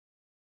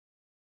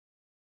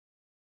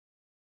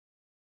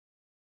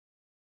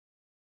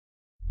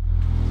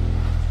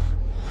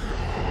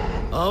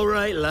All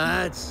right,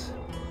 lads.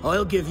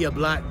 I'll give you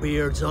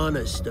Blackbeard's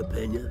honest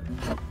opinion.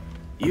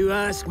 You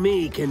ask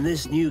me, can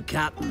this new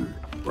captain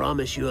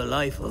promise you a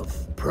life of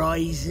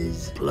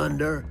prizes,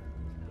 plunder,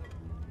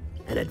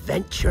 and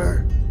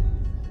adventure?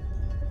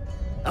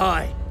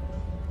 Aye.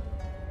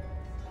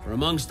 For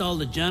amongst all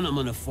the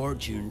gentlemen of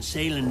fortune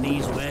sailing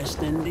these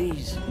West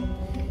Indies,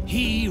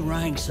 he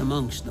ranks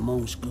amongst the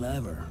most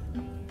clever.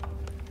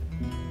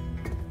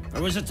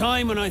 There was a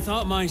time when I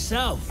thought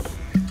myself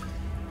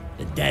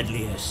the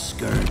deadliest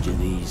scourge of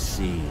these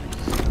seas.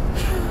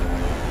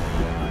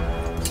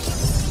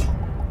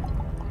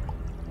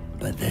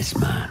 But this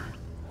man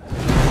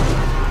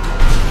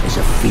is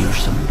a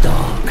fearsome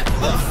dog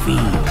that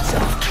feeds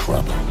off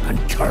trouble and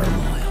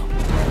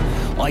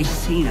turmoil. I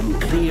seen him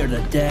clear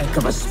the deck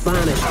of a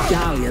Spanish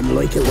galleon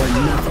like it were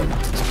nothing.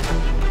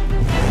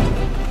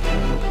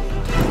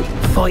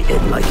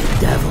 Fighting like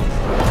a devil,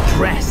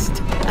 dressed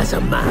as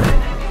a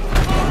man.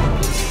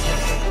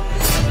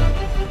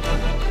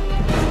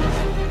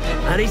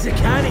 And he's a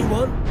canny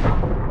one.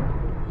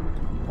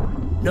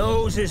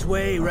 Knows his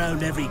way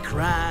round every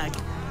crag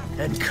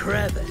and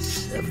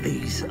crevice of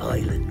these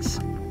islands.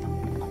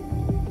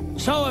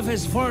 So if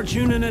it's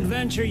fortune and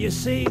adventure you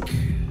seek,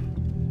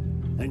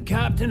 then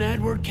Captain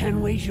Edward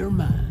Kenway's your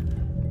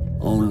man.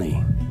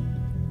 Only,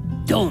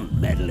 don't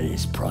meddle in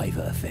his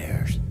private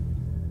affairs.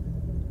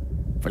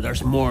 For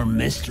there's more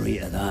mystery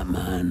to that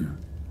man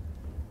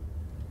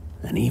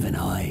than even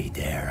I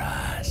dare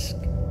ask.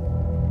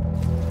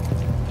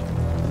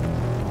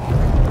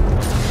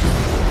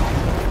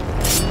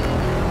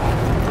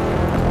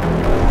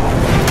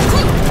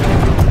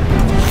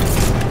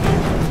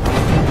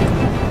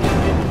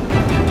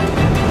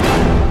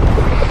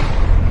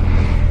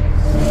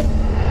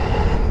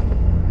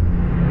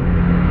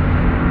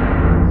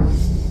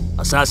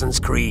 Assassin's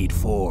Creed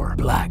 4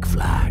 Black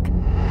Flag.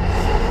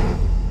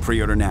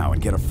 Pre-order now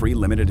and get a free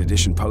limited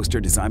edition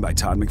poster designed by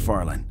Todd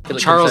McFarlane.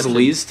 Charles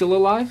Lee's still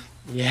alive?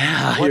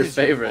 Yeah, What your is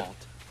favorite. fault?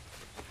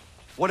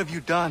 What have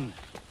you done?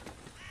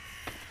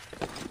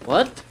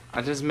 What?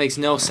 That just makes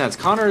no sense.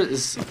 Connor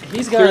is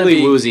He's gotta clearly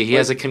be, woozy. He like,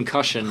 has a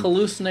concussion.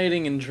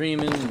 Hallucinating and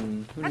dreaming,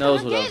 and who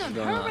knows what else is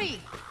going on.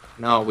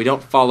 No, we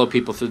don't follow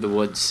people through the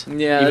woods.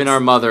 Yeah, Even that's our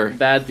mother.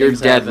 bad You're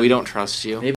things dead. happen. We don't trust you.